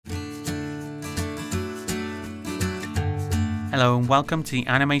Hello and welcome to the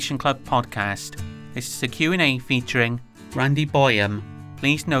Animation Club podcast. This is a Q&A featuring Randy Boyum.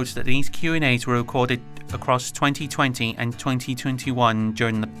 Please note that these Q&As were recorded across 2020 and 2021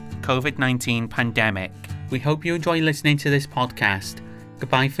 during the COVID-19 pandemic. We hope you enjoy listening to this podcast.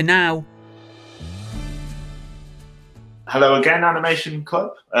 Goodbye for now. Hello again, Animation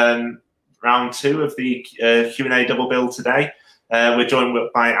Club. Round 2 of the Q&A double bill today. We're joined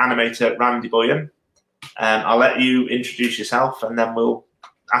by animator Randy Boyum. I'll let you introduce yourself and then we'll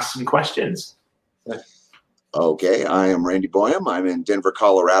ask some questions. Okay, I am Randy Boyum. I'm in Denver,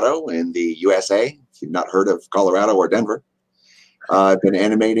 Colorado in the USA. If you've not heard of Colorado or Denver. I've been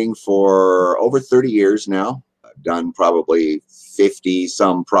animating for over 30 years now. I've done probably 50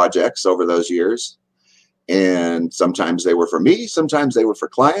 some projects over those years. And sometimes they were for me, sometimes they were for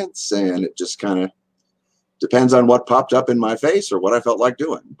clients, and it just kind of depends on what popped up in my face or what I felt like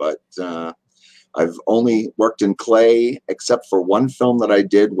doing. But I've only worked in clay, except for one film that I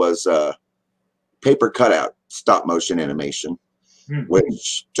did was paper cutout stop motion animation,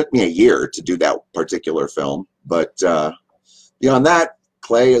 which took me a year to do that particular film. But beyond that,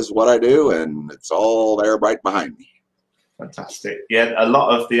 clay is what I do, and it's all there right behind me. Fantastic. Yeah, a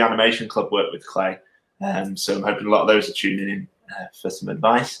lot of the Animation Club work with clay. So I'm hoping a lot of those are tuning in for some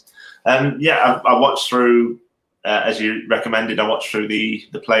advice. I watched through, as you recommended, I watched through the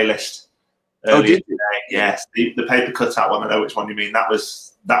playlist earlier today. Yes, the paper cutout one. I know which one you mean. That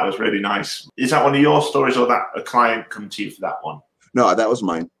was really nice. Is that one of your stories, or that a client come to you for that one? No, that was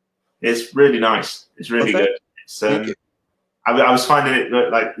mine. It's really nice. It's really good. It's, I was finding it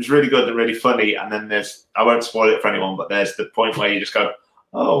it's really good and really funny. And then I won't spoil it for anyone, but there's the point where you just go,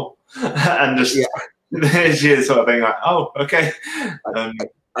 oh, and just. Yeah. There's your sort of thing like, oh, okay.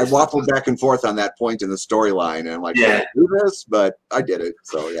 I waffled back and forth on that point in the storyline, and I'm like, yeah, I do this, but I did it.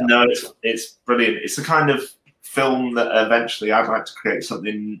 So yeah. No, it's brilliant. It's the kind of film that eventually I'd like to create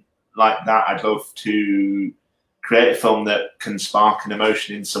something like that. I'd love to create a film that can spark an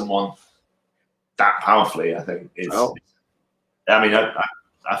emotion in someone that powerfully. I think it's. Oh. I mean,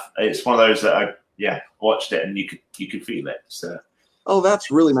 it's one of those that I watched it and you could feel it. So. Oh, that's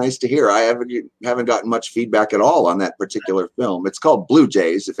really nice to hear. I haven't gotten much feedback at all on that particular film. It's called Blue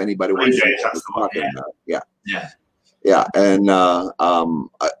Jays, if anybody wants to know what I'm talking about. Yeah. And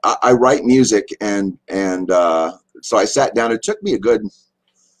I write music, and so I sat down. It took me it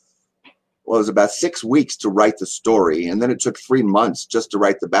was about 6 weeks to write the story, and then it took 3 months just to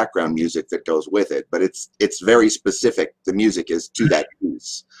write the background music that goes with it. But it's very specific. The music is to that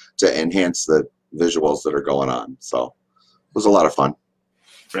piece to enhance the visuals that are going on. So. It was a lot of fun.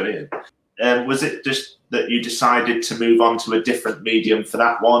 Brilliant. Was it just that you decided to move on to a different medium for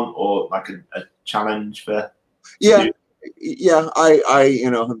that one, or like a challenge for? Yeah.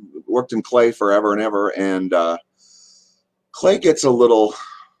 I worked in clay forever and ever, and clay gets a little,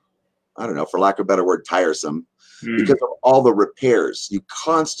 I don't know, for lack of a better word, tiresome because of all the repairs. You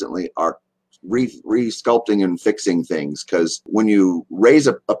constantly are re-sculpting and fixing things, because when you raise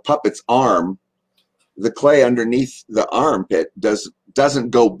a puppet's arm, the clay underneath the armpit doesn't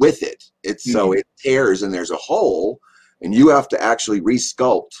go with it. So it tears and there's a hole, and you have to actually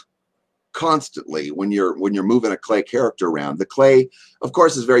resculpt constantly when you're moving a clay character around. The clay, of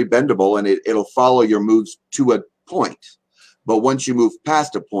course, is very bendable, and it'll follow your moves to a point. But once you move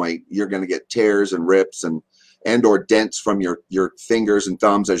past a point, you're going to get tears and rips and or dents from your fingers and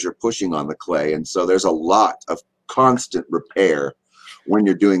thumbs as you're pushing on the clay. And so there's a lot of constant repair when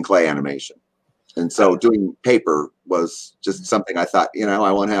you're doing clay animation. And so doing paper was just something I thought,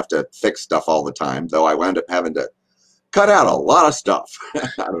 I won't have to fix stuff all the time, though I wound up having to cut out a lot of stuff.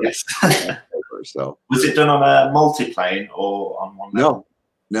 Yes. Paper, so. Was it done on a multi-plane or on one?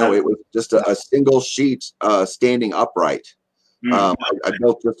 No, it was just a single sheet standing upright. I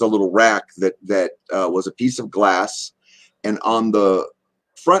built just a little rack that was a piece of glass, and on the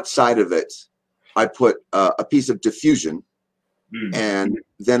front side of it, I put a piece of diffusion. And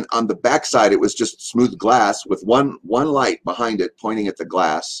then on the back side, it was just smooth glass with one light behind it pointing at the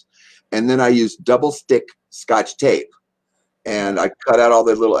glass. And then I used double stick Scotch tape, and I cut out all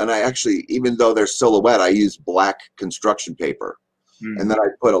the little, and I actually, even though they're silhouette, I used black construction paper. And then I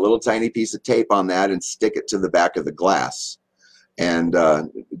put a little tiny piece of tape on that and stick it to the back of the glass, and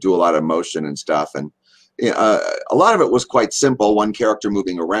do a lot of motion and stuff. And a lot of it was quite simple, one character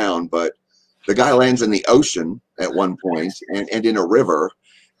moving around, but the guy lands in the ocean at one point and in a river,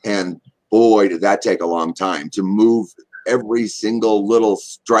 and boy, did that take a long time to move every single little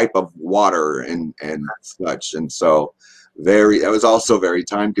stripe of water and such. And so that was also very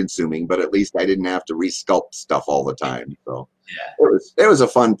time consuming, but at least I didn't have to resculpt stuff all the time. So it was a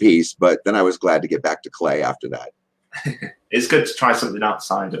fun piece, but then I was glad to get back to clay after that. it's good to try something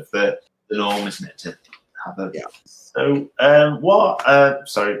outside of the norm, isn't it? To have a So,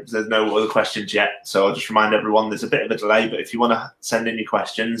 sorry, there's no other questions yet. So I'll just remind everyone there's a bit of a delay, but if you want to send in your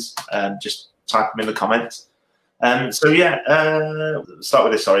questions, just type them in the comments. Start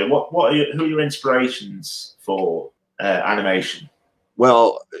with this. Sorry, who are your inspirations for animation?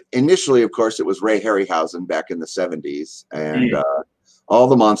 Well, initially, of course, it was Ray Harryhausen back in the 70s, and all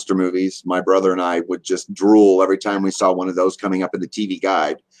the monster movies. My brother and I would just drool every time we saw one of those coming up in the TV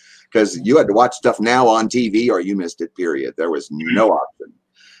guide, because you had to watch stuff now on TV or you missed it, period. There was no option.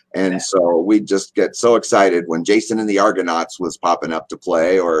 And so we'd just get so excited when Jason and the Argonauts was popping up to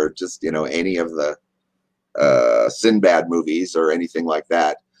play, or just, any of the Sinbad movies or anything like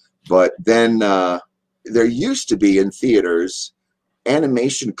that. But then there used to be in theaters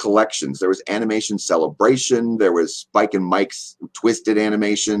animation collections. There was Animation Celebration. There was Spike and Mike's Twisted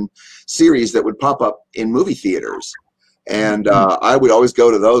Animation series that would pop up in movie theaters. And I would always go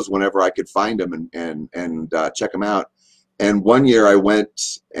to those whenever I could find them and check them out. And one year I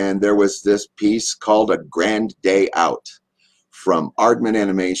went, and there was this piece called A Grand Day Out from Aardman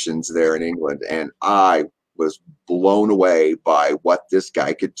Animations there in England. And I was blown away by what this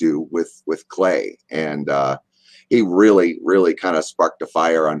guy could do with clay. And he really, really kind of sparked a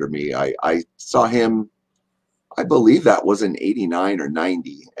fire under me. I saw him, I believe that was in 89 or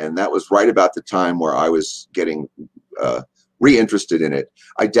 90. And that was right about the time where I was getting reinterested in it.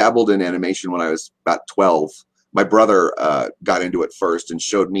 I dabbled in animation when I was about 12. My brother got into it first and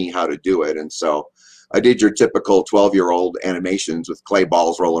showed me how to do it. And so I did your typical 12-year-old animations with clay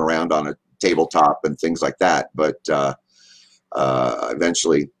balls rolling around on a tabletop and things like that. But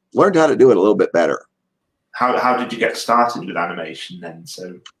eventually learned how to do it a little bit better. How did you get started with animation then?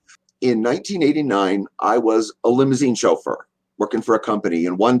 So in 1989, I was a limousine chauffeur working for a company.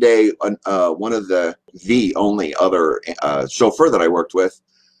 And one day, one of the only other chauffeur that I worked with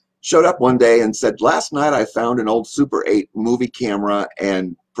showed up one day and said, "Last night I found an old Super 8 movie camera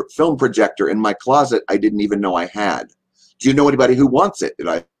and film projector in my closet I didn't even know I had. Do you know anybody who wants it?" And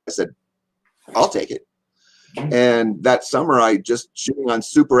I said, "I'll take it." And that summer, I just shooting on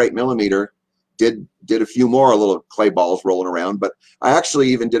Super 8 millimeter, did a few more little clay balls rolling around. But I actually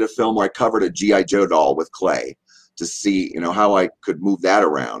even did a film where I covered a G.I. Joe doll with clay to see, how I could move that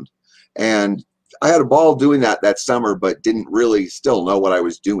around. And I had a ball doing that summer, but didn't really still know what I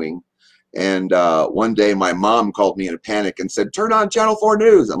was doing. And one day my mom called me in a panic and said, "Turn on Channel 4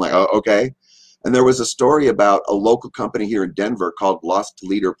 News." I'm like, "Oh, okay." And there was a story about a local company here in Denver called Lost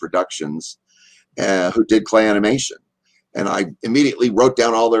Leader Productions, who did clay animation. And I immediately wrote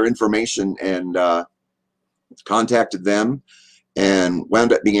down all their information and contacted them, and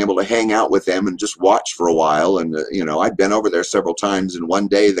wound up being able to hang out with them and just watch for a while. And I'd been over there several times, and one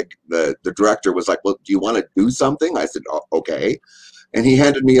day the director was like, "Well, do you want to do something?" I said, "Oh, okay." And he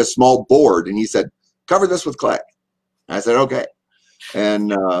handed me a small board and he said, "Cover this with clay." I said, "Okay."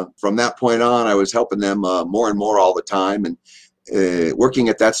 And from that point on, I was helping them more and more all the time. And working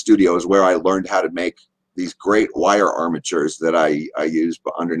at that studio is where I learned how to make these great wire armatures that I use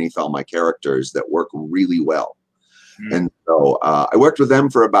underneath all my characters that work really well. And so I worked with them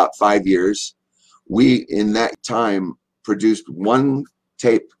for about 5 years. We, in that time, produced one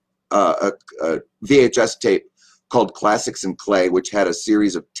tape, a VHS tape called Classics in Clay, which had a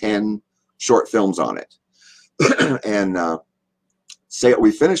series of 10 short films on it. And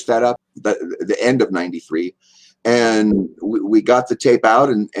we finished that up the end of 93. And we got the tape out,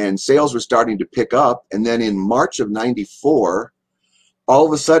 and sales were starting to pick up. And then in March of 94, all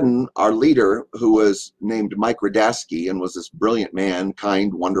of a sudden, our leader, who was named Mike Radasky and was this brilliant man,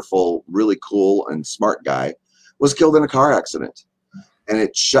 kind, wonderful, really cool and smart guy, was killed in a car accident. And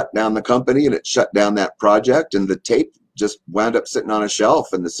it shut down the company, and it shut down that project, and the tape just wound up sitting on a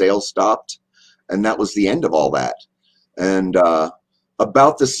shelf, and the sales stopped. And that was the end of all that. And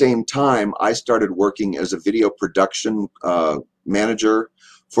about the same time, I started working as a video production manager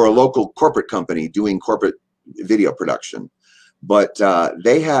for a local corporate company doing corporate video production. But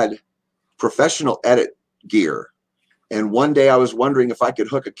they had professional edit gear. And one day I was wondering if I could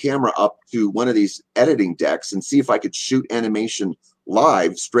hook a camera up to one of these editing decks and see if I could shoot animation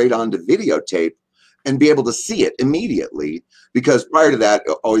live straight onto videotape and be able to see it immediately. Because prior to that,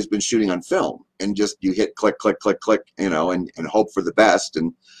 I've always been shooting on film, and just you hit click, click, click, click, and hope for the best.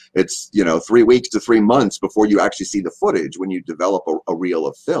 And it's, 3 weeks to 3 months before you actually see the footage when you develop a reel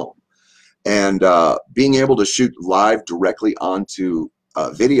of film. And being able to shoot live directly onto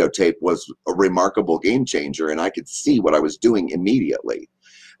videotape was a remarkable game changer, and I could see what I was doing immediately.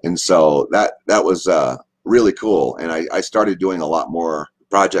 And so that was really cool. And I started doing a lot more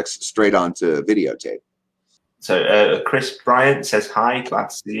projects straight onto videotape. So Chris Bryant says hi,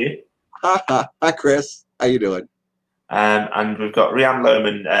 glad to see you. Hi, Chris. How you doing? And we've got Rianne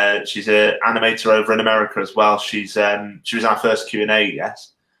Lohman. She's an animator over in America as well. She was our first Q&A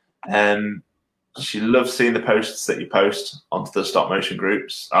guest. She loves seeing the posts that you post onto the stop motion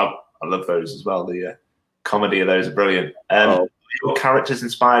groups. I love those as well. The comedy of those are brilliant. Are your characters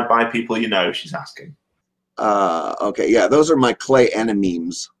inspired by people you know? She's asking. Okay, yeah, those are my clay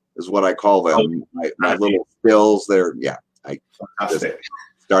animemes, is what I call them. My little stills. I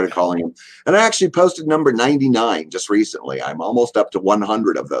started calling them, and I actually posted number 99 just recently. I'm almost up to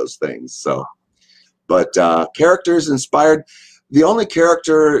 100 of those things. So, but characters inspired. The only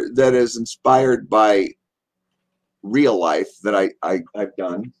character that is inspired by real life that I've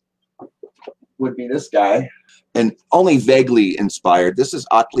done would be this guy, and only vaguely inspired. This is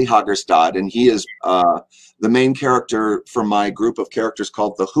Atle Hagerstad, and he is the main character from my group of characters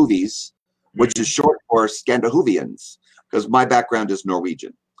called the Hoovies, which is short for Scandinavians, because my background is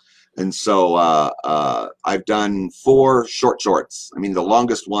Norwegian. And so I've done 4 shorts. I mean, the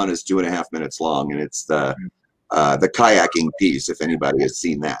longest one is 2.5 minutes long, and it's the kayaking piece, if anybody has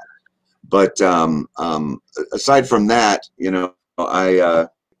seen that. But aside from that, I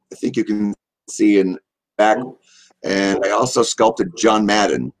think you can see in back, and I also sculpted John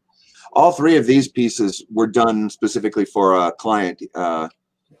Madden. All 3 of these pieces were done specifically for a client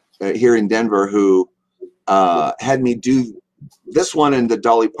here in Denver who had me do this one and the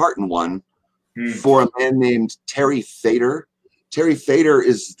Dolly Parton one for a man named Terry Fader. Terry Fader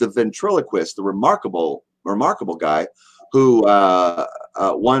is the ventriloquist, the remarkable guy who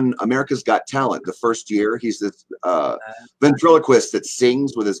won America's Got Talent the first year. He's this ventriloquist that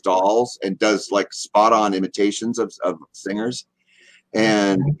sings with his dolls and does like spot on imitations of singers.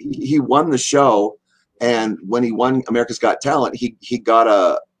 And he won the show. And when he won America's Got Talent, he got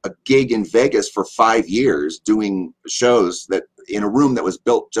a gig in Vegas for 5 years doing shows that in a room that was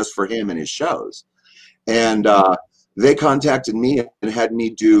built just for him and his shows. And they contacted me and had me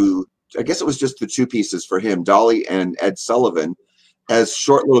do, I guess it was just the 2 pieces for him, Dolly and Ed Sullivan, as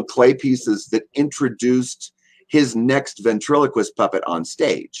short little clay pieces that introduced his next ventriloquist puppet on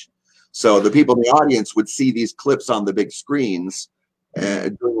stage. So the people in the audience would see these clips on the big screens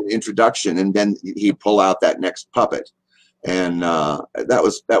during an introduction, and then he'd pull out that next puppet. And that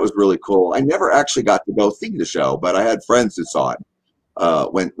was really cool. I never actually got to go see the show, but I had friends who saw it.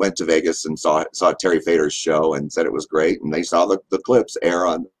 Went to Vegas and saw Terry Fader's show and said it was great, and they saw the clips air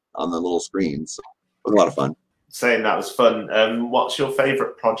on the little screens. So it was a lot of fun. Saying that was fun. What's your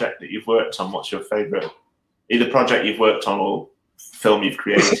favorite project that you've worked on? What's your favorite either project you've worked on or film you've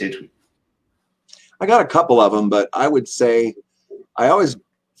created? I got a couple of them, but I would say I always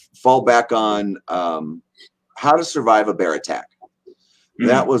fall back on How to Survive a Bear Attack.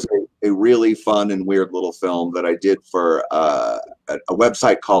 That was a really fun and weird little film that I did for a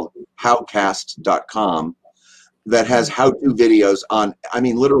website called howcast.com that has how-to videos on, I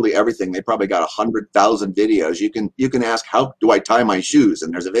mean, literally everything. They probably got 100,000 videos. You can ask, how do I tie my shoes?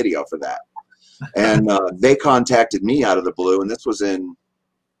 And there's a video for that. And they contacted me out of the blue, and this was in,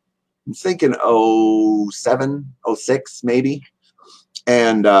 I'm thinking 07, 06 maybe.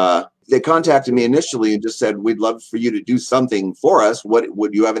 And they contacted me initially and just said, we'd love for you to do something for us. What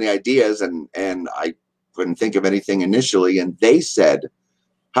would you have any ideas? And I couldn't think of anything initially. And they said,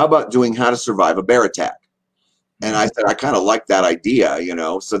 how about doing How to Survive a Bear Attack? And I said, I kind of like that idea,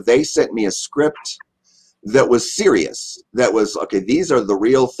 So they sent me a script that was serious. That was, okay, these are the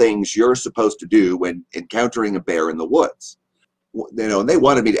real things you're supposed to do when encountering a bear in the woods. And they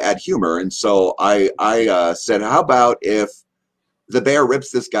wanted me to add humor. And so I said, how about if the bear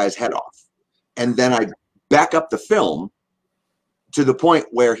rips this guy's head off? And then I back up the film to the point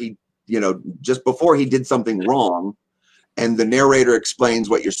where he, just before he did something wrong, and the narrator explains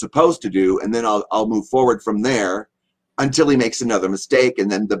what you're supposed to do, and then I'll move forward from there until he makes another mistake,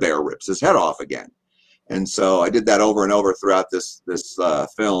 and then the bear rips his head off again. And so I did that over and over throughout this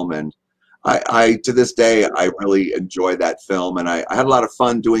film, and I to this day I really enjoy that film, and I had a lot of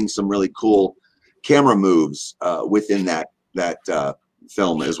fun doing some really cool camera moves within that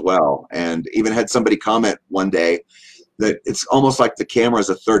film as well. And even had somebody comment one day that it's almost like the camera is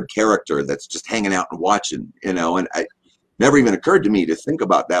a third character that's just hanging out and watching, and I never even occurred to me to think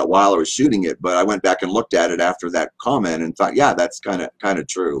about that while I was shooting it, but I went back and looked at it after that comment and thought, yeah, that's kind of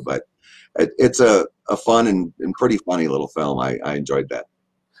true. But it's a fun and pretty funny little film. I enjoyed that.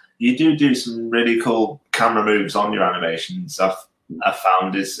 You do some really cool camera moves on your animations. I've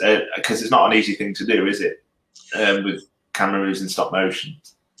found is because it's not an easy thing to do, is it? With camera moves in stop motion.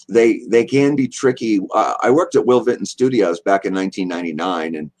 They can be tricky. I worked at Will Vinton Studios back in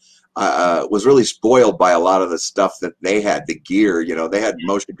 1999, and was really spoiled by a lot of the stuff that they had, the gear. You know, they had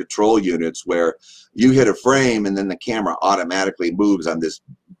motion control units where you hit a frame and then the camera automatically moves on this.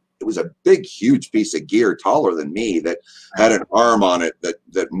 It was a big, huge piece of gear, taller than me, that had an arm on it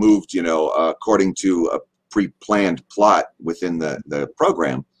that moved, you know, according to a pre-planned plot within the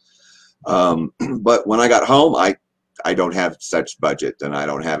program. But when I got home, I don't have such budget and I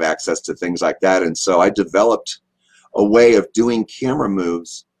don't have access to things like that. And so I developed a way of doing camera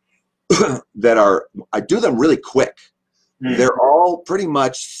moves that I do them really quick. They're all pretty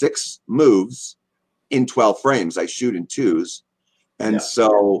much 6 moves in 12 frames. I shoot in 2s. And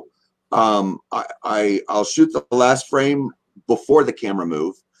so I'll shoot the last frame before the camera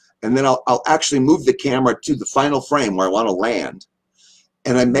move. And then I'll actually move the camera to the final frame where I want to land.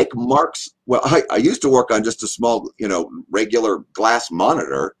 And I make marks. Well, I used to work on just a small, you know, regular glass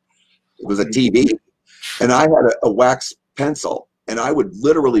monitor. It was a TV. And I had a wax pencil. And I would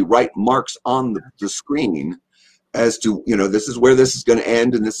literally write marks on the screen as to, you know, this is where this is going to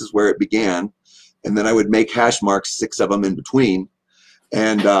end and this is where it began. And then I would make hash marks, 6 of them in between.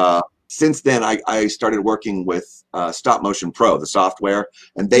 And since then, I started working with Stop Motion Pro, the software,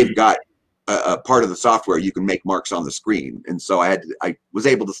 and they've got a part of the software you can make marks on the screen. And so I was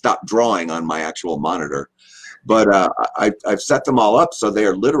able to stop drawing on my actual monitor. But I've set them all up so they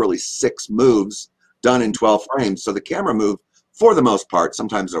are literally 6 moves done in 12 frames. So the camera move, for the most part,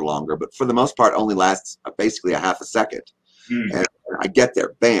 sometimes they're longer, but for the most part only lasts basically a half a second. And I get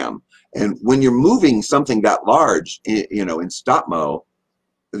there, bam. And when you're moving something that large, you know, in stop mo,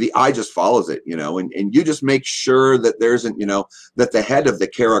 the eye just follows it, you know, and you just make sure that there isn't, you know, that the head of the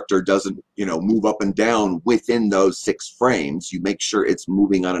character doesn't, you know, move up and down within those 6 frames. You make sure it's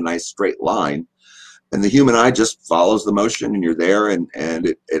moving on a nice straight line. And the human eye just follows the motion and you're there, and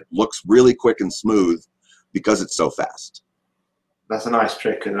it looks really quick and smooth because it's so fast. That's a nice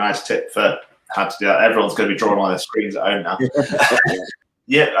trick and a nice tip for how to do that. Everyone's going to be drawing on their screens at home now.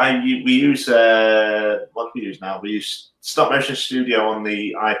 We use, what do we use now? We use Stop Motion Studio on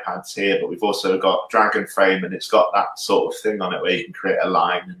the iPads here, but we've also got Dragon Frame, and it's got that sort of thing on it where you can create a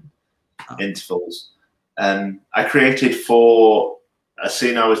line and intervals. I created for a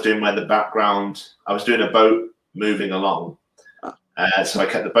scene I was doing where the background, I was doing a boat moving along. So I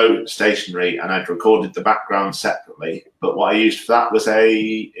kept the boat stationary and I'd recorded the background separately. But what I used for that was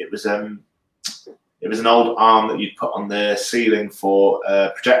it was an old arm that you'd put on the ceiling for a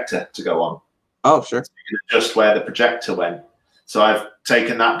projector to go on. Oh, sure. Just where the projector went. So I've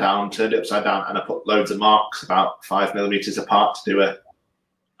taken that down, turned it upside down, and I put loads of marks about 5 millimeters apart to do it.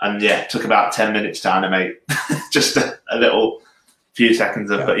 And yeah, it took about 10 minutes to animate. Just a little few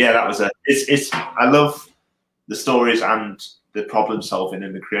seconds of, but yeah, that was I love the stories and the problem solving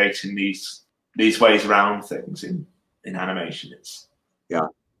and the creating these ways around things in animation. Yeah.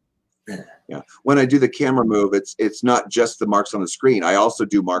 When I do the camera move, it's not just the marks on the screen. I also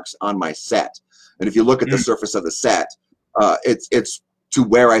do marks on my set. And if you look at the surface of the set, it's to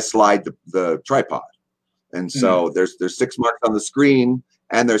where I slide the tripod. And so there's 6 marks on the screen,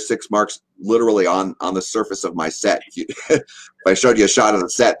 and there's 6 marks literally on the surface of my set. If I showed you a shot of the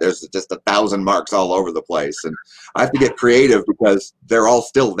set, there's just 1,000 marks all over the place. And I have to get creative because they're all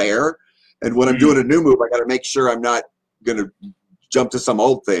still there. And when I'm doing a new move, I got to make sure I'm not going to jump to some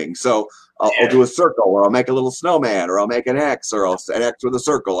old thing. So I'll do a circle, or I'll make a little snowman, or I'll make an X, or I'll an X with a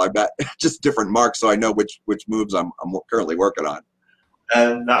circle. I've got just different marks so I know which moves I'm currently working on.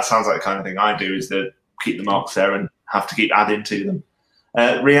 And that sounds like the kind of thing I do, is to keep the marks there and have to keep adding to them.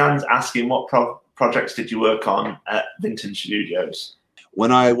 Rianne's asking, what projects did you work on at Vinton Studios?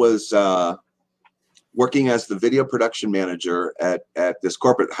 When I was working as the video production manager at this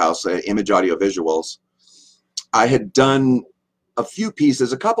corporate house, Image Audio Visuals, I had done a few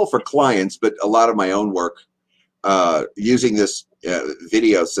pieces, a couple for clients, but a lot of my own work using this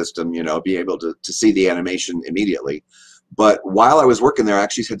video system, you know, be able to see the animation immediately. But while I was working there, I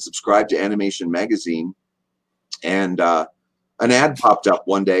actually had subscribed to Animation Magazine, and an ad popped up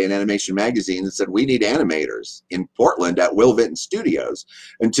one day in Animation Magazine that said, we need animators in Portland at Will Vinton Studios.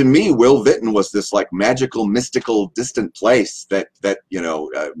 And to me, Will Vinton was this like magical, mystical, distant place that you know,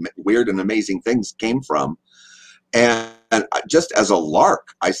 weird and amazing things came from. And just as a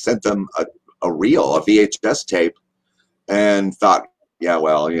lark, I sent them a reel, a VHS tape, and thought, yeah,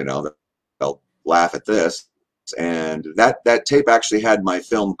 well, you know, they'll laugh at this. And that tape actually had my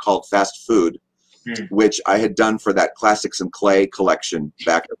film called Fast Food, which I had done for that Classics and Clay collection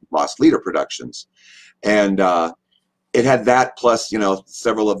back at Lost Leader Productions. And it had that plus, you know,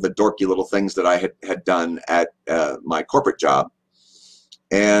 several of the dorky little things that I had done at my corporate job.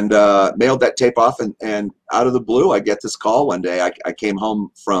 and mailed that tape off. And out of the blue, I get this call one day. I came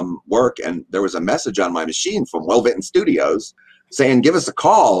home from work, and there was a message on my machine from Will Vinton Studios saying, give us a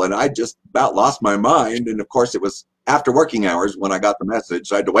call. And I just about lost my mind. And of course, it was after working hours when I got the message.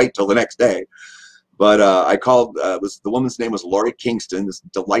 So I had to wait till the next day. But I called, the woman's name was Lori Kingston, this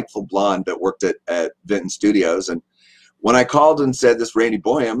delightful blonde that worked at Vinton Studios. And when I called and said, this Randy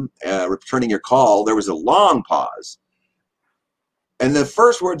Boyum, returning your call, there was a long pause. And the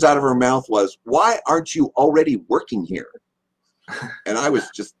first words out of her mouth was, why aren't you already working here? And I was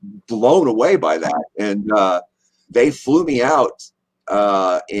just blown away by that. And they flew me out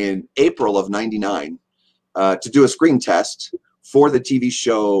in April of '99 to do a screen test for the TV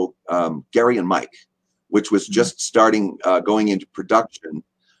show Gary and Mike, which was just starting going into production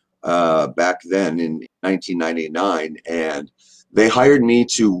back then in 1999. And they hired me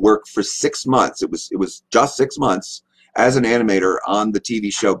to work for 6 months. It was just 6 months as an animator on the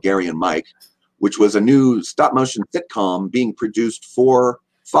TV show Gary and Mike, which was a new stop motion sitcom being produced for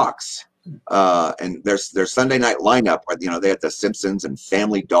Fox. And their Sunday night lineup, they had The Simpsons and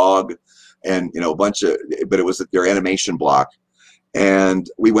Family Dog and, a bunch of, but it was their animation block. And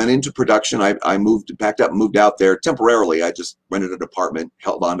we went into production. I packed up and moved out there temporarily. I just rented an apartment,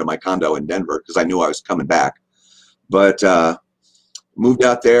 held on to my condo in Denver because I knew I was coming back. But moved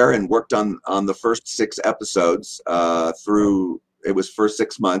out there and worked on the first 6 episodes for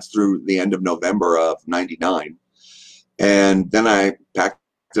 6 months through the end of November of '99. And then I packed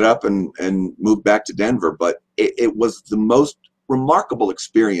it up and moved back to Denver. But it was the most remarkable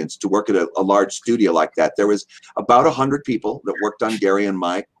experience to work at a large studio like that. There was about 100 people that worked on Gary and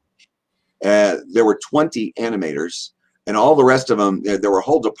Mike. There were 20 animators, and all the rest of them, there were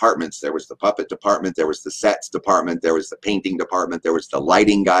whole departments. There was the puppet department, there was the sets department, there was the painting department, there was the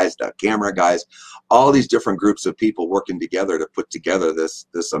lighting guys, the camera guys, all these different groups of people working together to put together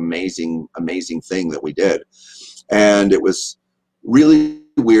this amazing thing that we did. And it was really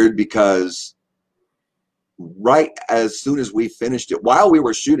weird because right as soon as we finished it, while we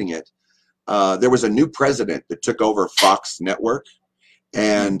were shooting it, there was a new president that took over Fox Network,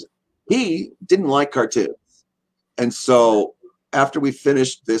 and he didn't like cartoons. And so after we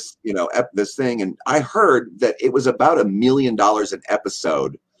finished this, this thing, and I heard that it was about $1 million an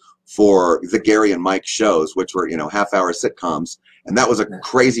episode for the Gary and Mike shows, which were, half-hour sitcoms. And that was a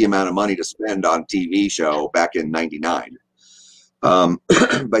crazy amount of money to spend on TV show back in '99.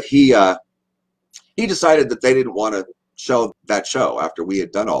 But he decided that they didn't want to show that show after we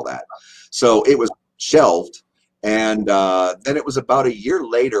had done all that. So it was shelved. And then it was about a year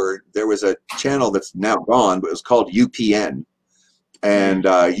later, there was a channel that's now gone, but it was called UPN. And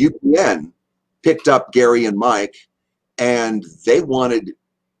UPN picked up Gary and Mike, and they wanted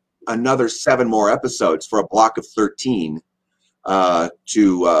another 7 more episodes for a block of 13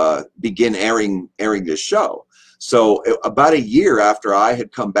 to begin airing this show. So about a year after I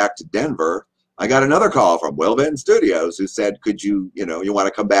had come back to Denver, I got another call from Will Vinton Studios who said, could you want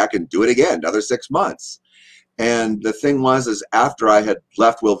to come back and do it again, another 6 months? And the thing was after I had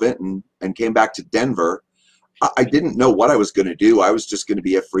left Will Vinton and came back to Denver, I didn't know what I was going to do. I was just going to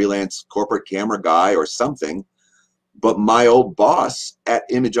be a freelance corporate camera guy or something. But my old boss at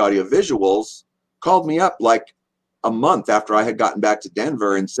Image Audio Visuals called me up like a month after I had gotten back to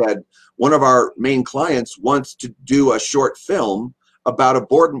Denver and said, one of our main clients wants to do a short film about a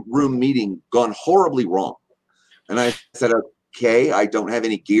boardroom meeting gone horribly wrong. And I said, okay, I don't have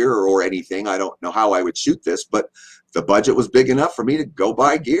any gear or anything. I don't know how I would shoot this, but the budget was big enough for me to go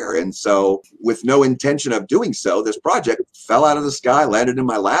buy gear. And so with no intention of doing so, this project fell out of the sky, landed in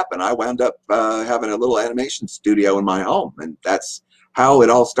my lap, and I wound up having a little animation studio in my home. And that's how it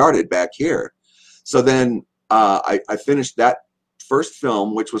all started back here. So then I finished that first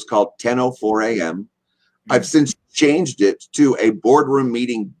film, which was called 10:04 a.m. I've since changed it to a boardroom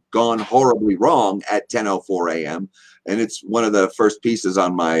meeting gone horribly wrong at 10:04 a.m. And it's one of the first pieces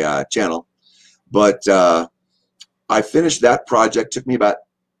on my channel. But I finished that project. That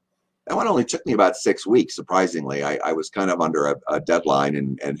one only took me about 6 weeks, surprisingly. I was kind of under a deadline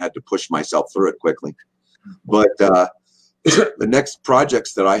and had to push myself through it quickly. But the next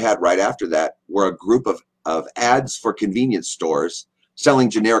projects that I had right after that were a group of ads for convenience stores selling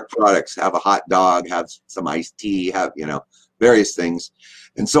generic products, have a hot dog, have some iced tea, have, various things.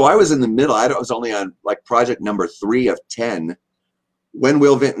 And so I was in the middle. I was only on like project number 3 of 10 when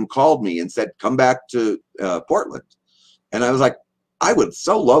Will Vinton called me and said, come back to Portland. And I was like, I would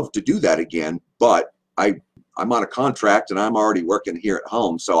so love to do that again, but I'm on a contract and I'm already working here at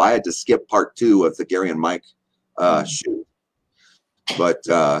home. So I had to skip part 2 of the Gary and Mike shoot. But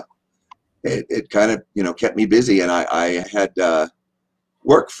it kind of, kept me busy. And I had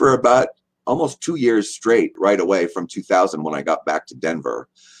work for about almost 2 years straight right away from 2000 when I got back to Denver.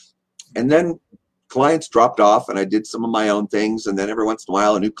 And then clients dropped off and I did some of my own things. And then every once in a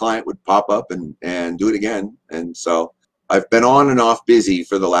while, a new client would pop up and do it again. And so I've been on and off busy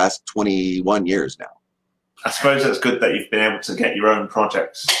for the last 21 years now. I suppose it's good that you've been able to get your own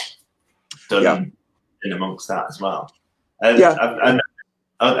projects done in amongst that as well. I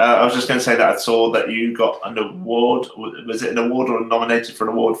was just going to say that I saw that you got an award. Was it an award or nominated for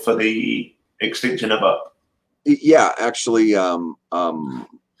an award for the Extinction of Up? Yeah, actually,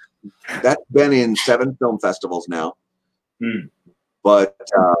 that's been in 7 film festivals now. But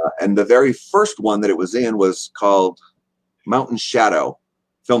and the very first one that it was in was called Mountain Shadow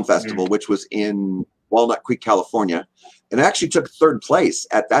Film Festival, which was in Walnut Creek, California, and I actually took 3rd place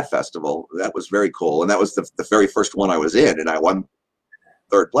at that festival. That was very cool, and that was the very first one I was in, and I won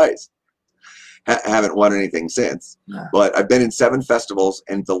 3rd place. Haven't won anything since, but I've been in 7 festivals,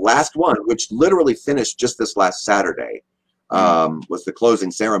 and the last one, which literally finished just this last Saturday, was the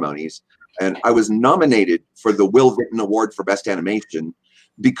closing ceremonies, and I was nominated for the Will Vinton Award for Best Animation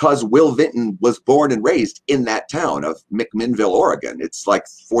because Will Vinton was born and raised in that town of McMinnville, Oregon. It's like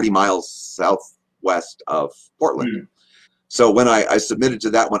 40 miles southwest of Portland. So when I submitted to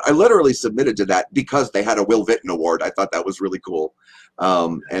that one, I literally submitted to that because they had a Will Vinton Award. I thought that was really cool.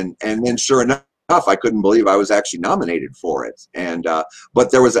 And then sure enough, I couldn't believe I was actually nominated for it. And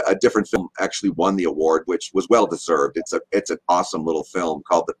but there was a different film actually won the award, which was well deserved. It's an awesome little film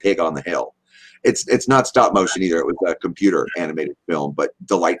called The Pig on the Hill. It's not stop motion either. It was a computer animated film, but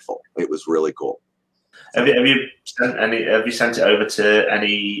delightful. It was really cool. Have you sent it over to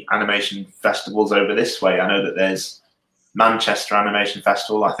any animation festivals over this way? I know that there's Manchester Animation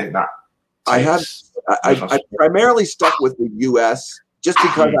Festival. I think that I primarily stuck with the U.S. just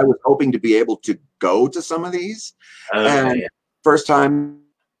because I was hoping to be able to go to some of these. First time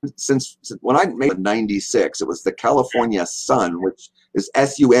since when I made it in '96, it was the California Sun, which is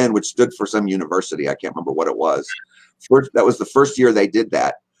SUN, which stood for some university. I can't remember what it was. That was the first year they did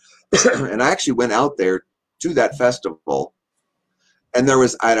that. And I actually went out there to that festival, and there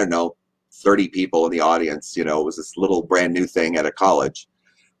was, I don't know, 30 people in the audience. You know, it was this little brand new thing at a college.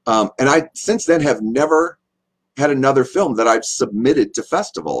 And I since then have never had another film that I've submitted to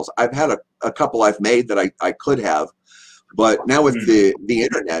festivals. I've had a couple I've made that I could have, but now with the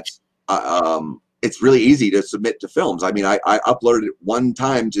internet, it's really easy to submit to films. I mean, I uploaded it one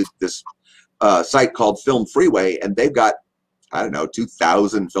time to this site called Film Freeway, and they've got, I don't know,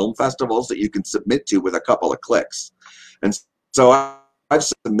 2,000 film festivals that you can submit to with a couple of clicks. And so I've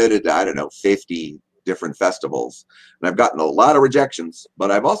submitted to, I don't know, 50 different festivals, and I've gotten a lot of rejections,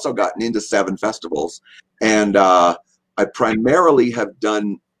 but I've also gotten into 7 festivals. And I primarily have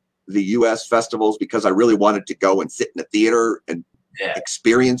done the US festivals because I really wanted to go and sit in a theater and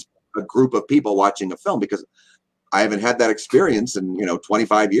experience a group of people watching a film, because I haven't had that experience in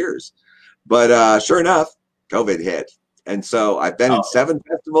 25 years. But sure enough, COVID hit. And so I've been in 7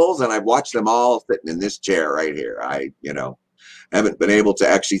 festivals, and I've watched them all sitting in this chair right here. I haven't been able to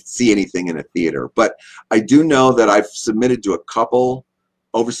actually see anything in a theater, but I do know that I've submitted to a couple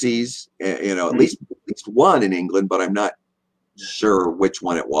overseas, at least one in England, but I'm not sure which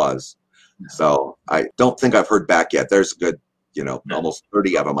one it was. So I don't think I've heard back yet. There's a good, almost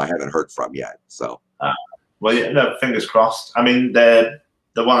 30 of them I haven't heard from yet. So, well, yeah, no, fingers crossed. I mean, the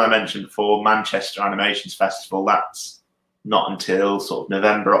one I mentioned before, Manchester Animations Festival, that's not until sort of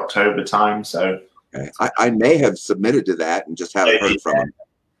November, October time. So I may have submitted to that and just haven't heard from them.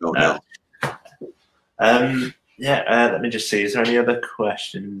 Don't know. Let me just see. Is there any other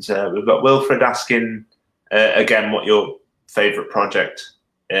questions? We've got Wilfred asking again, what your favourite project?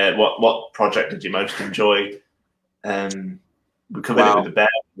 What project did you most enjoy? We covered it with the bear,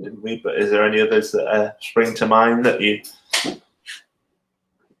 didn't we? But is there any others that spring to mind that you?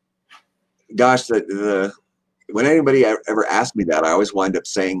 Gosh, when anybody ever asked me that, I always wind up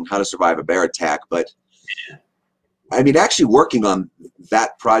saying How to Survive a Bear Attack. But I mean, actually working on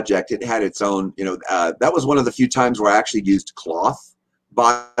that project, it had its own, that was one of the few times where I actually used cloth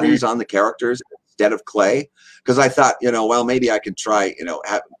bodies on the characters instead of clay. Because I thought, well, maybe I could try,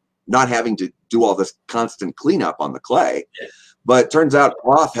 not having to do all this constant cleanup on the clay. But it turns out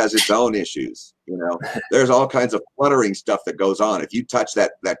cloth has its own issues. There's all kinds of fluttering stuff that goes on. If you touch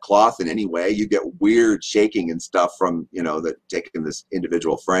that cloth in any way, you get weird shaking and stuff from, that taking this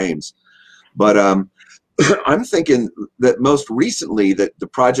individual frames. But I'm thinking that most recently that the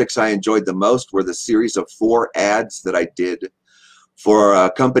projects I enjoyed the most were the series of 4 ads that I did for a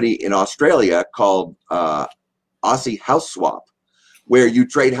company in Australia called Aussie House Swap, where you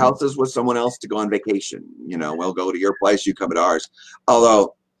trade houses with someone else to go on vacation. You know, we'll go to your place, you come to ours.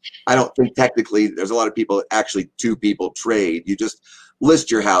 Although I don't think technically there's a lot of people that actually two people trade. You just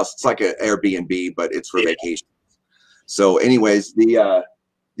list your house. It's like an Airbnb, but it's for vacation. So anyways,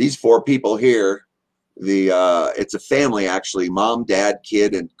 these four people here, it's a family actually, mom, dad,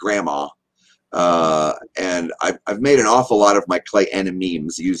 kid, and grandma. And I've made an awful lot of my Clay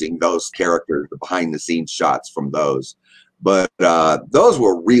memes using those characters, the behind the scenes shots from those. But those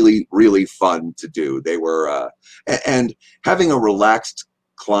were really, really fun to do. They were, and having a relaxed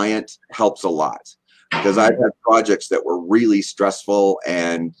client helps a lot, because I've had projects that were really stressful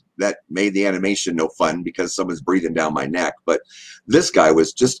and that made the animation no fun because someone's breathing down my neck. But this guy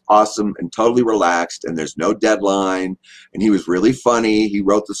was just awesome and totally relaxed, and there's no deadline, and he was really funny. He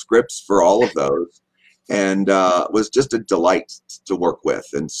wrote the scripts for all of those, and was just a delight to work with.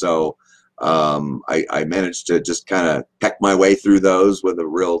 And so I managed to just kind of peck my way through those with a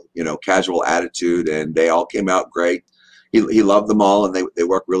real, casual attitude, and they all came out great. He loved them all, and they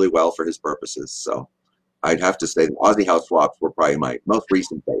work really well for his purposes. So I'd have to say the Aussie House Swaps were probably my most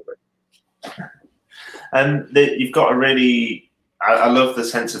recent favorite. And you've got a really, I love the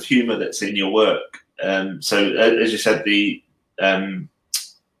sense of humor that's in your work. So as you said, you had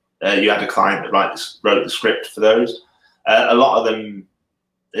a client that wrote the script for those. A lot of them,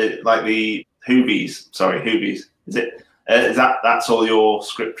 like the Hoovies, is it? Is that's all your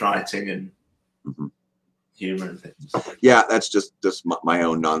script writing and humor and things? Yeah, that's just my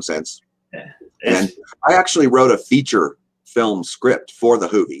own nonsense. Yeah. And I actually wrote a feature film script for the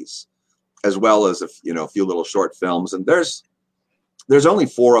Hoovies, as well as a few little short films. And there's only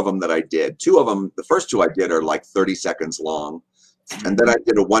 4 of them that I did. 2 of them, the first 2 I did are like 30 seconds long. And then I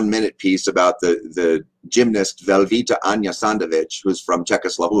did a 1-minute piece about the gymnast Velvita Anja Sandovic, who's from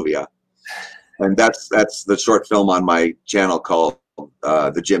Czechoslovakia. And that's the short film on my channel called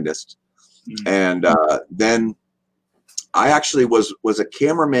The Gymnast. And then I actually was a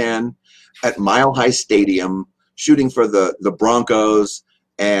cameraman at Mile High Stadium shooting for the Broncos,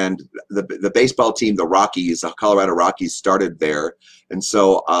 and the baseball team, the Rockies, the Colorado Rockies, started there. And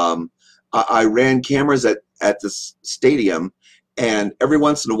so I ran cameras at the stadium, and every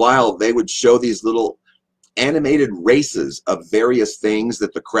once in a while they would show these little animated races of various things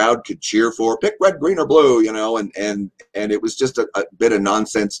that the crowd could cheer for. Pick red, green, or blue, and it was just a bit of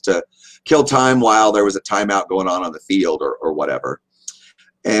nonsense to kill time while there was a timeout going on the field or whatever.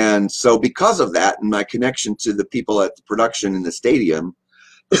 And so because of that and my connection to the people at the production in the stadium,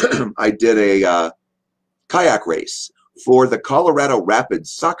 I did a kayak race for the Colorado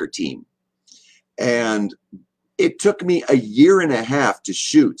Rapids soccer team. And it took me a year and a half to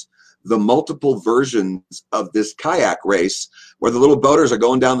shoot the multiple versions of this kayak race where the little boaters are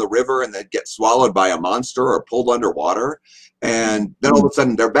going down the river and they get swallowed by a monster or pulled underwater. And then all of a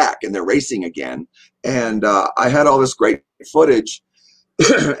sudden they're back and they're racing again. And I had all this great footage.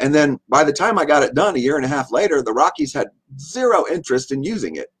 And then by the time I got it done a year and a half later, the Rockies had zero interest in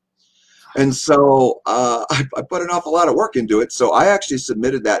using it. And so I put an awful lot of work into it. So I actually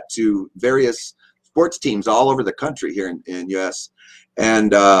submitted that to various sports teams all over the country here in US.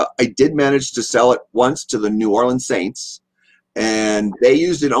 And I did manage to sell it once to the New Orleans Saints, and they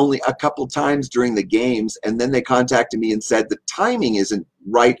used it only a couple times during the games. And then they contacted me and said, the timing isn't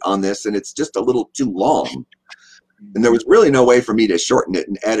right on this, and it's just a little too long. And there was really no way for me to shorten it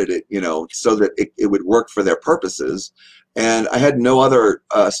and edit it, so that it would work for their purposes. And I had no other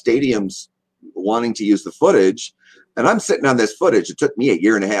stadiums wanting to use the footage. And I'm sitting on this footage. It took me a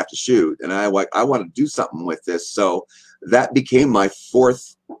year and a half to shoot. And I want to do something with this. So that became my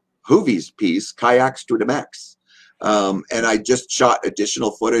 4th Hoovies piece, Kayaks to the Max. And I just shot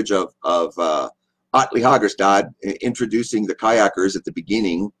additional footage of Atle Hagerstad introducing the kayakers at the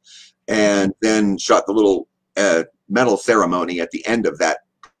beginning, and then shot the little medal ceremony at the end of that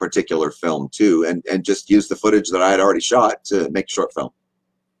particular film too, and just used the footage that I had already shot to make a short film.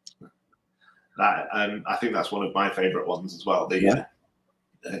 I think that's one of my favorite ones as well. The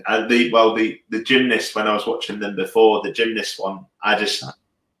gymnast, when I was watching them before, the gymnast one, I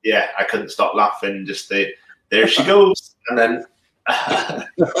couldn't stop laughing. Just there she goes, and then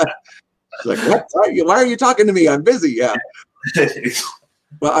like, what? Why are you talking to me? I'm busy. Yeah.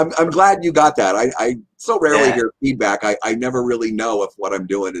 Well, I'm glad you got that. I so rarely hear feedback. I never really know if what I'm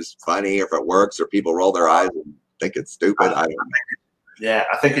doing is funny, if it works, or people roll their eyes and think it's stupid. I don't know. Yeah,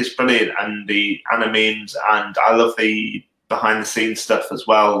 I think it's brilliant, and the animemes, and I love the behind the scenes stuff as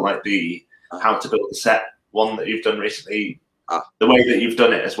well, like the how to build a set one that you've done recently. The way that you've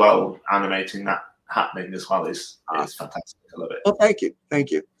done it as well, animating that happening as well is fantastic. I love it. Well, thank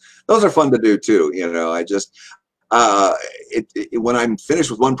you. Those are fun to do too. when I'm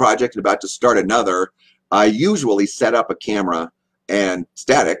finished with one project and about to start another, I usually set up a camera and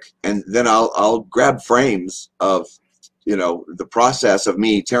static, and then I'll grab frames of, you know, the process of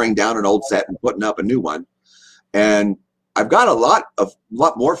me tearing down an old set and putting up a new one. And I've got a lot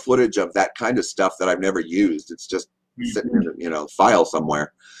more footage of that kind of stuff that I've never used. It's just sitting in a, you know, file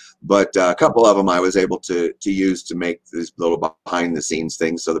somewhere. But a couple of them I was able to use to make these little behind the scenes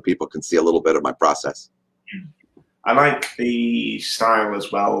things so that people can see a little bit of my process. I like the style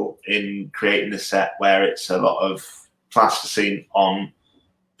as well in creating the set where it's a lot of plasticine on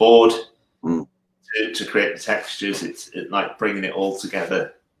board to create the textures. It's like bringing it all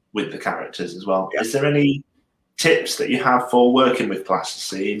together with the characters as well. Yeah. Is there any tips that you have for working with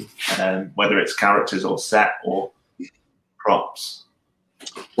plasticine, whether it's characters or set or props?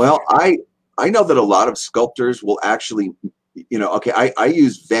 Well, I know that a lot of sculptors will actually, you know, okay, I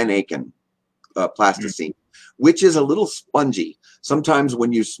use Van Aken plasticine, which is a little spongy. Sometimes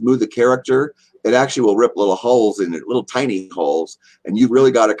when you smooth the character, it actually will rip little holes in it, little tiny holes, and you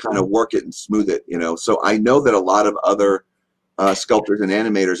really got to kind of work it and smooth it, you know. So I know that a lot of other sculptors and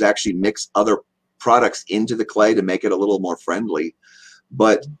animators actually mix other products into the clay to make it a little more friendly.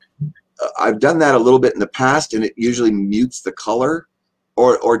 But I've done that a little bit in the past, and it usually mutes the color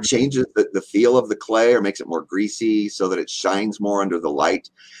or changes the feel of the clay or makes it more greasy so that it shines more under the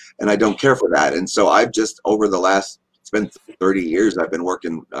light. And I don't care for that. And so I've just, over the last, it's been 30 years, I've been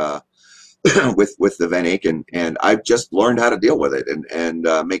working with the Van Aken, and I've just learned how to deal with it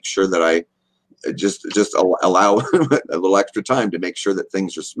and make sure that I just allow a little extra time to make sure that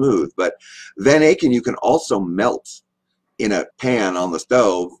things are smooth. But Van Aken, you can also melt in a pan on the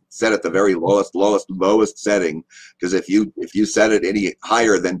stove, set at the very lowest setting, because if you set it any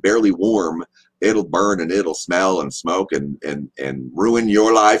higher than barely warm, it'll burn and it'll smell and smoke and ruin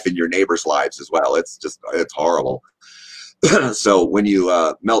your life and your neighbors' lives as well. It's horrible. So when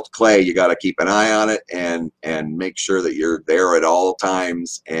you melt clay, you got to keep an eye on it and make sure that you're there at all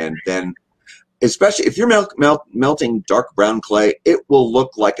times. And then, especially if you're melting dark brown clay, it will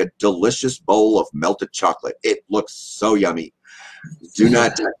look like a delicious bowl of melted chocolate. It looks so yummy. Do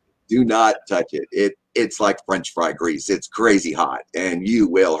not touch it. It's like French fry grease. It's crazy hot, and you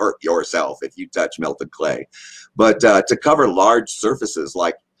will hurt yourself if you touch melted clay. But to cover large surfaces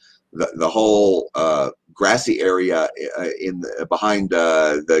like the whole grassy area behind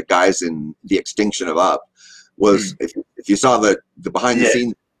the guys in The Extinction of Up was, if you saw the behind the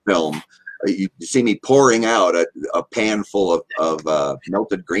scenes film, you see me pouring out a pan full of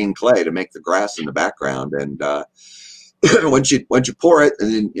melted green clay to make the grass in the background. And once you pour it,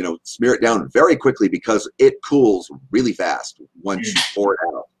 and then, you know, smear it down very quickly because it cools really fast once you pour it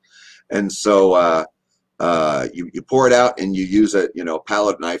out. And so you pour it out and you use a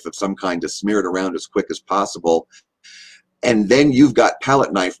palette knife of some kind to smear it around as quick as possible. And then you've got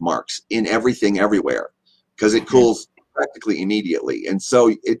palette knife marks in everything everywhere because it cools practically immediately. And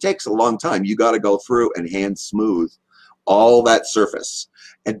so it takes a long time. You got to go through and hand smooth all that surface.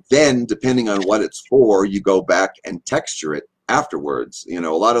 And then, depending on what it's for, you go back and texture it afterwards. You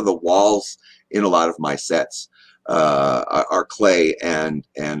know, a lot of the walls in a lot of my sets are clay, and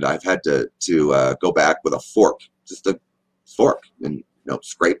I've had to go back with a fork, just a fork, and, you know,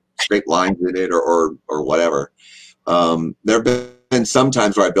 scrape lines in it or whatever. There have been some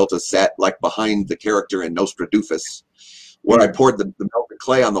times where I built a set like behind the character in Nostradamus, where I poured the melted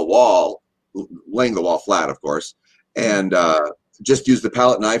clay on the wall, laying the wall flat, of course, and just used the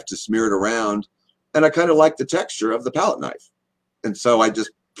palette knife to smear it around. And I kind of like the texture of the palette knife. And so I just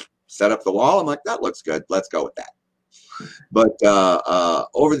set up the wall. I'm like, that looks good. Let's go with that. But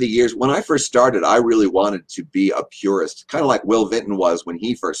over the years, when I first started, I really wanted to be a purist, kind of like Will Vinton was when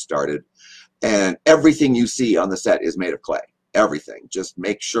he first started. And everything you see on the set is made of clay. Everything. Just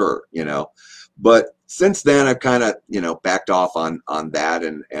make sure, you know. But since then, I've kind of, you know, backed off on that.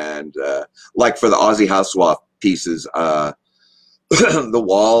 And like for the Aussie House Swap pieces, the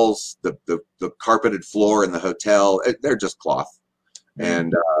walls, the carpeted floor in the hotel, they're just cloth.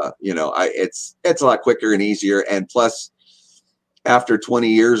 And you know, it's a lot quicker and easier. And plus, after 20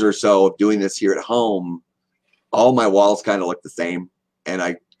 years or so of doing this here at home, all my walls kind of look the same, and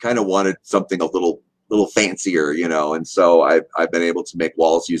I kind of wanted something a little fancier, you know. And so I've been able to make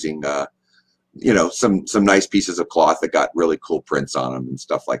walls using you know, some nice pieces of cloth that got really cool prints on them and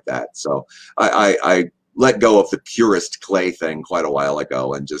stuff like that. So I let go of the purist clay thing quite a while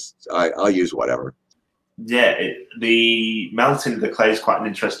ago, and just I'll use whatever. Yeah, the melting of the clay is quite an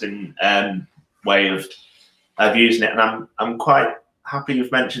interesting way of using it, and I'm quite happy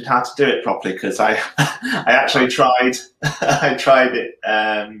you've mentioned how to do it properly, because I actually tried I tried it.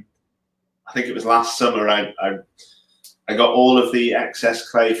 I I think it was last summer, I got all of the excess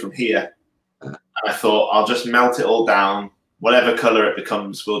clay from here, and I thought I'll just melt it all down. Whatever color it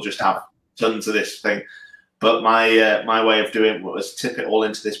becomes, we'll just have tons of this thing. But my way of doing it was tip it all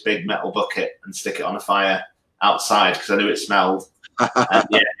into this big metal bucket and stick it on a fire outside because I knew it smelled. And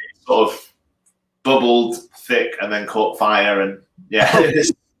yeah, it sort of bubbled thick and then caught fire, and yeah,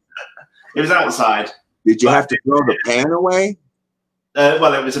 it was outside. Did you have to throw the pan away?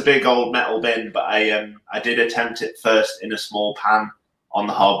 Well, it was a big old metal bin, but I did attempt it first in a small pan on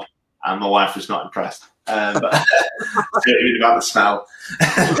the hob, and my wife was not impressed. But it was about the smell.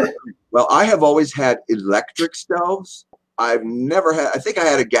 Well, I have always had electric stoves. I've never had. I think I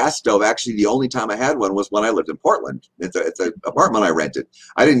had a gas stove. Actually, the only time I had one was when I lived in Portland. It's an apartment I rented.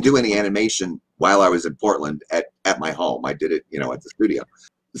 I didn't do any animation while I was in Portland at my home. I did it, at the studio.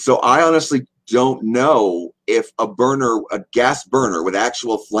 So I honestly don't know if a gas burner with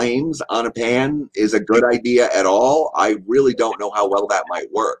actual flames on a pan is a good idea at all. I really don't know how well that might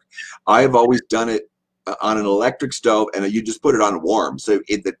work. I've always done it on an electric stove, and you just put it on warm, so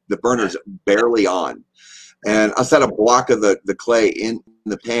the burner's barely on. And I'll set a block of the clay in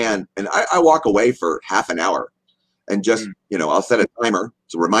the pan, and I walk away for half an hour, and just I'll set a timer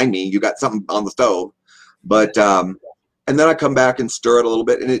to remind me you got something on the stove, but and then I come back and stir it a little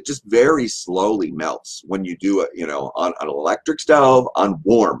bit, and it just very slowly melts when you do it, on an electric stove on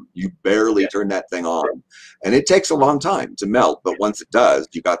warm. You barely turn that thing on, and it takes a long time to melt. But once it does,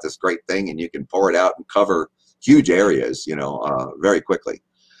 you got this great thing, and you can pour it out and cover huge areas, very quickly.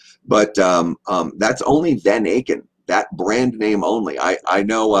 But that's only Van Aken, that brand name only. I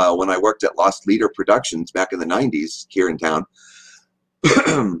know when I worked at Lost Leader Productions back in the 90s here in town,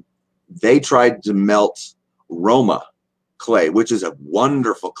 they tried to melt Roma clay, which is a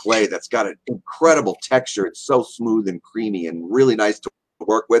wonderful clay that's got an incredible texture. It's so smooth and creamy and really nice to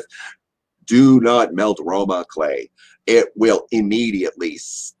work with. Do not melt Roma clay. It will immediately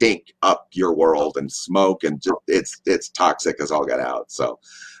stink up your world and smoke, and just it's toxic as all get out. So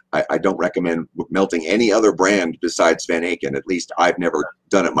I don't recommend melting any other brand besides Van Aken. At least I've never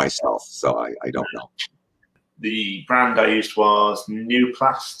done it myself, so I don't know. The brand I used was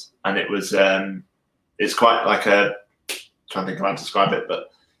Nuplast, and it was it's quite like a, trying to think of how to describe it, but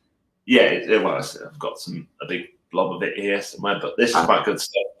yeah, I've got a big blob of it here somewhere, but this is quite good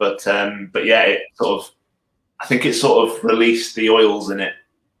stuff. But yeah, it I think it sort of released the oils in it,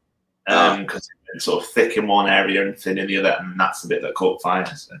 because it's sort of thick in one area and thin in the other, and that's the bit that caught fire.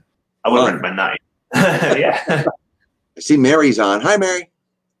 So I wouldn't recommend that. Yeah. I see Mary's on. Hi, Mary.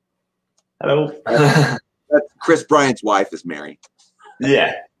 Hello. That's Chris Bryant's wife is Mary.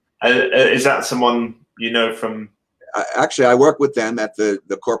 Yeah. Is that someone you know from? Actually, I work with them at the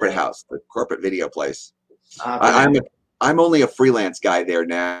corporate house, the corporate video place. I'm only a freelance guy there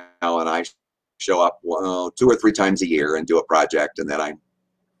now, and I show up 2 or 3 times a year and do a project, and then I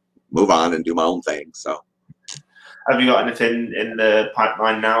move on and do my own thing. So, have you got anything in the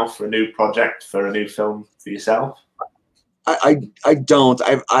pipeline now for a new project, for a new film for yourself? I don't.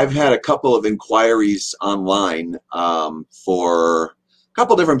 I've had a couple of inquiries online for. A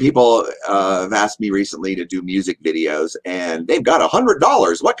couple different people have asked me recently to do music videos, and they've got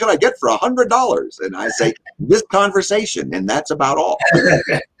 $100. What can I get for $100? And I say, this conversation, and that's about all.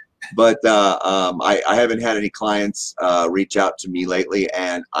 But I haven't had any clients reach out to me lately,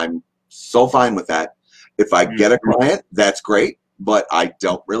 and I'm so fine with that. If I get a client, that's great, but I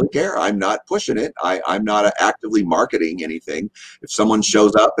don't really care. I'm not pushing it. I'm not actively marketing anything. If someone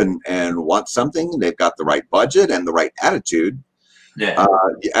shows up and wants something, they've got the right budget and the right attitude, yeah,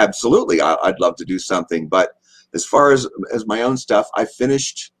 absolutely. I'd love to do something. But as far as my own stuff, I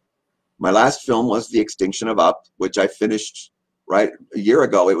finished, my last film was The Extinction of Up, which I finished right a year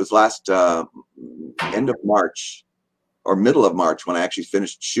ago. It was last end of March or middle of March when I actually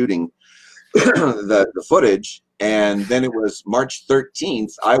finished shooting the footage. And then it was March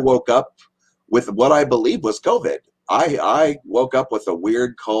 13th. I woke up with what I believe was COVID. I woke up with a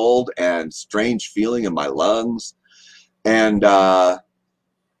weird cold and strange feeling in my lungs. And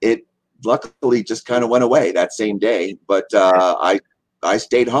it luckily just kind of went away that same day. But I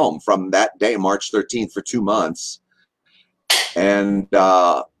stayed home from that day, March 13th, for 2 months. And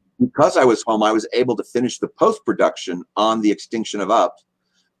because I was home, I was able to finish the post-production on The Extinction of Up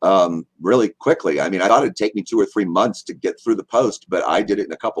really quickly. I mean, I thought it'd take me 2 or 3 months to get through the post, but I did it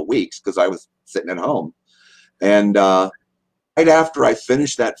in a couple weeks because I was sitting at home. And right after I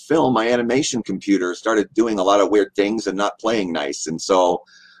finished that film, my animation computer started doing a lot of weird things and not playing nice. And so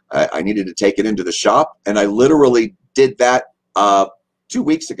I needed to take it into the shop. And I literally did that 2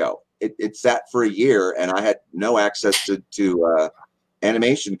 weeks ago. It sat for a year, and I had no access to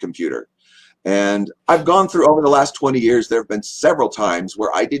animation computer. And I've gone through, over the last 20 years, there have been several times where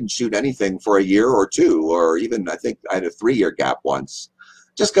I didn't shoot anything for a year or two, or even I think I had a 3-year gap once,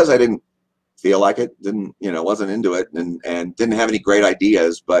 just because I didn't feel like it, wasn't into it, and didn't have any great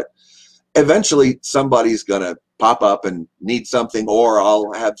ideas. But eventually somebody's going to pop up and need something, or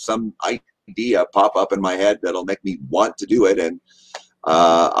I'll have some idea pop up in my head that'll make me want to do it. And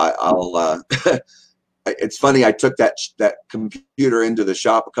I'll it's funny, I took that computer into the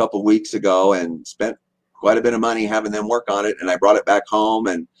shop a couple weeks ago and spent quite a bit of money having them work on it, and I brought it back home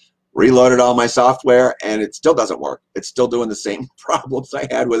and reloaded all my software, and it still doesn't work. It's still doing the same problems I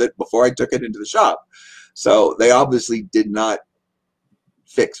had with it before I took it into the shop. So they obviously did not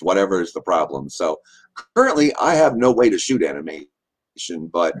fix whatever is the problem. So currently I have no way to shoot animation,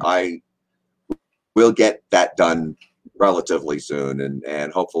 but I will get that done relatively soon,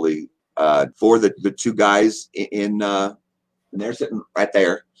 and hopefully for the two guys and they're sitting right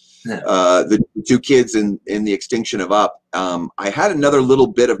there, the two kids in the Extinction of Up. I had another little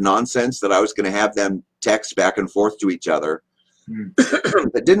bit of nonsense that I was going to have them text back and forth to each other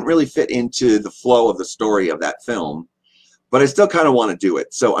that didn't really fit into the flow of the story of that film, but I still kind of want to do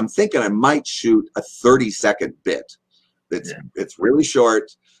it. So I'm thinking I might shoot a 30-second bit. It's really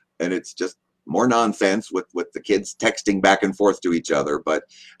short, and it's just more nonsense with the kids texting back and forth to each other. But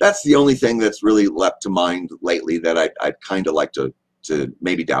that's the only thing that's really leapt to mind lately that I'd kind of like to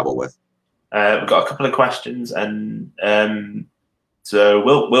maybe dabble with. We've got a couple of questions, and so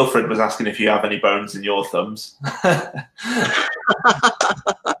Wilfred was asking if you have any bones in your thumbs.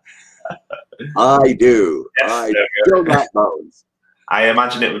 I do. Yes, I still got bones. I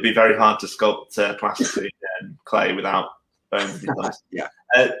imagine it would be very hard to sculpt plasticine and clay without bones in your thumbs. Yeah.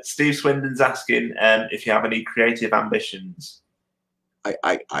 Steve Swindon's asking if you have any creative ambitions.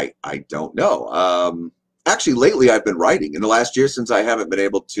 I don't know. Actually, lately I've been writing. In the last year, since I haven't been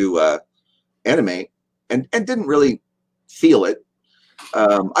able to animate and didn't really feel it,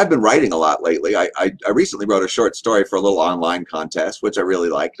 I've been writing a lot lately. I recently wrote a short story for a little online contest, which I really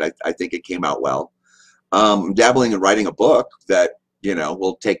liked. I think it came out well. Dabbling in writing a book that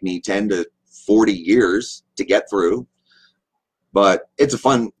will take me 10 to 40 years to get through. But it's a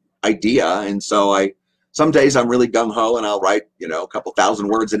fun idea, and so some days I'm really gung-ho and I'll write, a couple thousand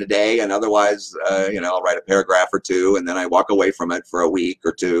words in a day, and otherwise, I'll write a paragraph or two, and then I walk away from it for a week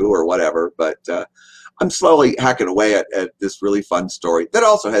or two or whatever. But I'm slowly hacking away at this really fun story that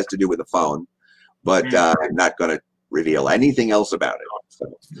also has to do with the phone, but I'm not going to reveal anything else about it.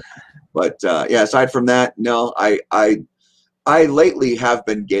 So, but yeah, aside from that, no, I lately have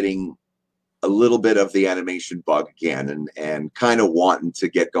been getting a little bit of the animation bug again, and kind of wanting to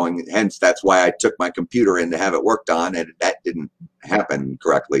get going. Hence, that's why I took my computer in to have it worked on, and that didn't happen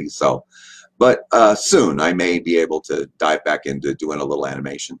correctly. So, but soon I may be able to dive back into doing a little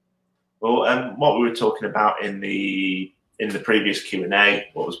animation. Well, what we were talking about in the previous Q&A,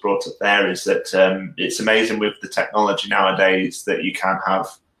 what was brought up there is that it's amazing with the technology nowadays that you can have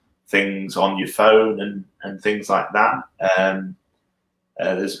things on your phone and things like that.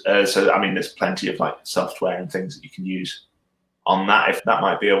 There's plenty of software and things that you can use on that. If that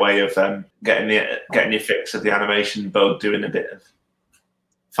might be a way of getting your fix of the animation bug, doing a bit of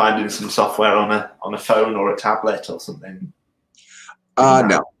finding some software on a phone or a tablet or something. No.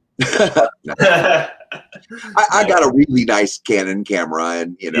 No. I got a really nice Canon camera,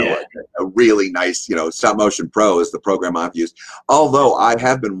 and a really nice Stop Motion Pro is the program I've used. Although I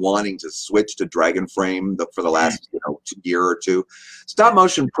have been wanting to switch to Dragon Frame for the last year or two. Stop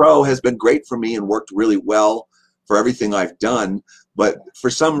Motion Pro has been great for me and worked really well for everything I've done. But for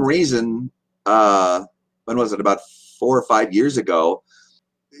some reason, when was it, about 4 or 5 years ago,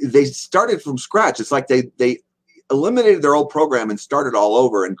 they started from scratch. It's like they eliminated their old program and started all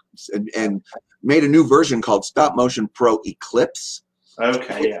over and made a new version called Stop Motion Pro Eclipse.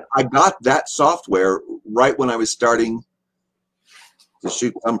 Okay, yeah. I got that software right when I was starting to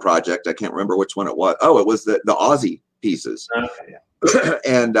shoot some project. I can't remember which one it was. Oh, it was the Aussie pieces. Okay, yeah.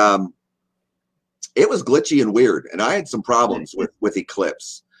 And it was glitchy and weird, and I had some problems with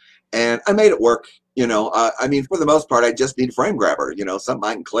Eclipse. And I made it work. For the most part, I just need a frame grabber, something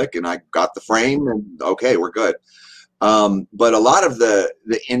I can click, and I got the frame, and okay, we're good. But a lot of the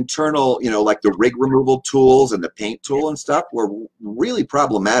internal, like the rig removal tools and the paint tool and stuff were really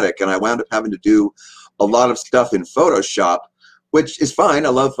problematic. And I wound up having to do a lot of stuff in Photoshop, which is fine. I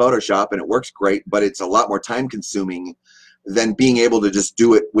love Photoshop and it works great, but it's a lot more time consuming than being able to just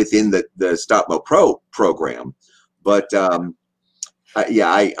do it within the Stop Mo Pro program. But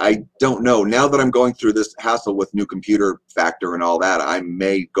I don't know. Now that I'm going through this hassle with new computer factor and all that, I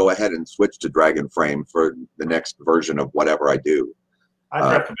may go ahead and switch to Dragon Frame for the next version of whatever I do.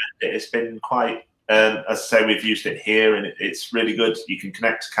 I'd recommend it. It's been quite, as I say, we've used it here, and it's really good. You can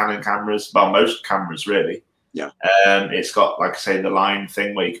connect to Canon cameras, well, most cameras really. Yeah. It's got, like I say, the line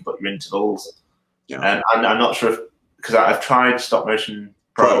thing where you can put your intervals. Yeah. And I'm not sure if, because I've tried Stop Motion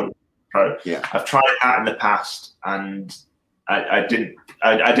Pro. Yeah. I've tried that in the past, and I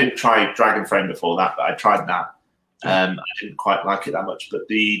didn't try Dragon Frame before that, but I tried that. I didn't quite like it that much, but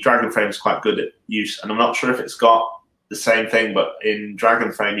the Dragon Frame is quite good at use, and I'm not sure if it's got the same thing, but in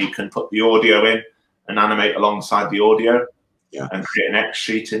Dragon Frame you can put the audio in and animate alongside the audio. Yeah. And create an X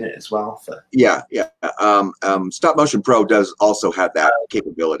sheet in it as well. Yeah. Stop Motion Pro does also have that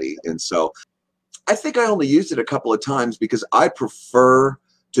capability. And so I think I only used it a couple of times because I prefer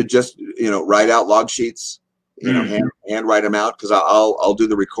to just, write out log sheets, hand write them out, because I'll do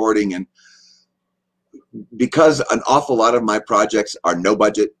the recording. And because an awful lot of my projects are no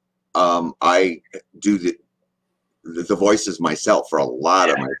budget, I do the voices myself for a lot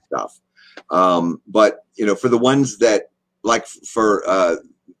of my stuff. But, for the ones that, like for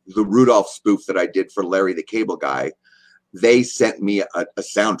the Rudolph spoof that I did for Larry the Cable Guy, they sent me a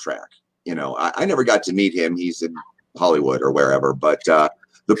soundtrack. I never got to meet him. He's in Hollywood or wherever, but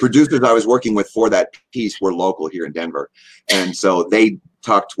the producers I was working with for that piece were local here in Denver. And so they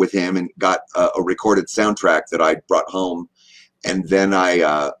talked with him and got a recorded soundtrack that I brought home. And then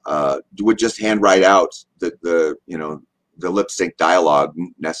I would just hand write out the lip sync dialogue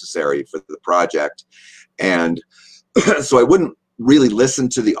necessary for the project. And so I wouldn't really listen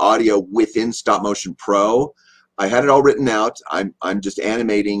to the audio within Stop Motion Pro. I had it all written out. I'm just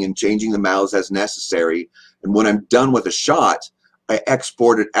animating and changing the mouths as necessary. And when I'm done with a shot, I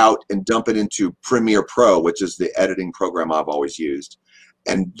export it out and dump it into Premiere Pro, which is the editing program I've always used.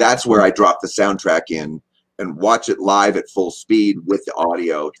 And that's where I drop the soundtrack in and watch it live at full speed with the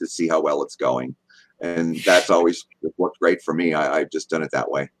audio to see how well it's going. And that's always worked great for me. I've just done it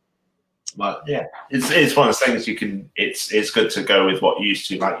that way. Well, yeah, it's one of those things you can. It's good to go with what you used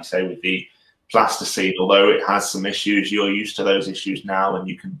to, like you say, with the plasticine. Although it has some issues, you're used to those issues now, and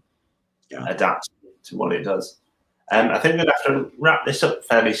you can adapt to what it does. I think we're going to have to wrap this up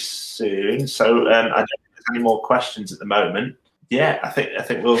fairly soon. So I don't think there's any more questions at the moment. Yeah, I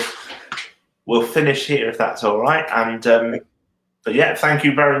think we'll finish here if that's all right. And but yeah, thank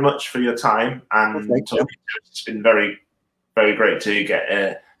you very much for your time. And it's been very, very great to get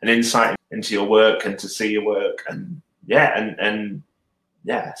an insight into your work and to see your work. And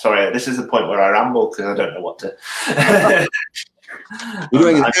sorry, this is the point where I ramble because I don't know what to. You're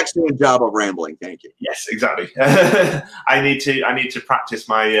doing an excellent job of rambling. Thank you. Yes, exactly. I need to practice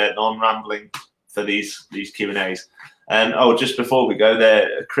my non-rambling for these Q&As. And just before we go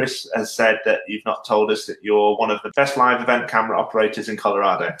there, Chris has said that you've not told us that you're one of the best live event camera operators in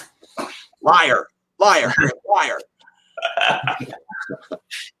Colorado. Liar.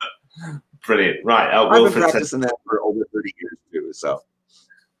 Brilliant. Right. I've been practicing that for over 30 years too. So.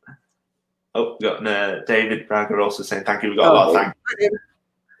 Oh, we got David Bragger also saying thank you. We've got a lot of thanks.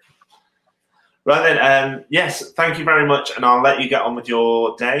 Right then. Yes, thank you very much, and I'll let you get on with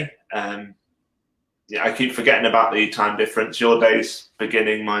your day. I keep forgetting about the time difference. Your day's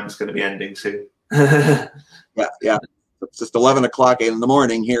beginning, mine's going to be ending soon. Yeah. It's just 11 o'clock in the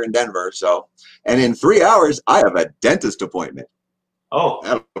morning here in Denver. So, and in 3 hours, I have a dentist appointment. Oh,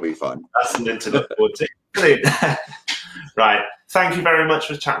 that'll be fun. That's something to look forward to. Brilliant. Right. Thank you very much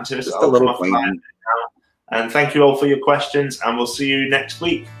for chatting to us. Just a little plan. And thank you all for your questions, and we'll see you next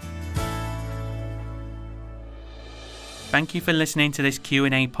week. Thank you for listening to this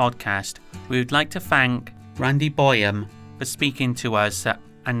Q&A podcast. We would like to thank Randy Boyum for speaking to us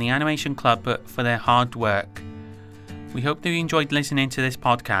and the Animation Club for their hard work. We hope that you enjoyed listening to this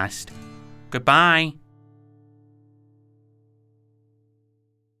podcast. Goodbye.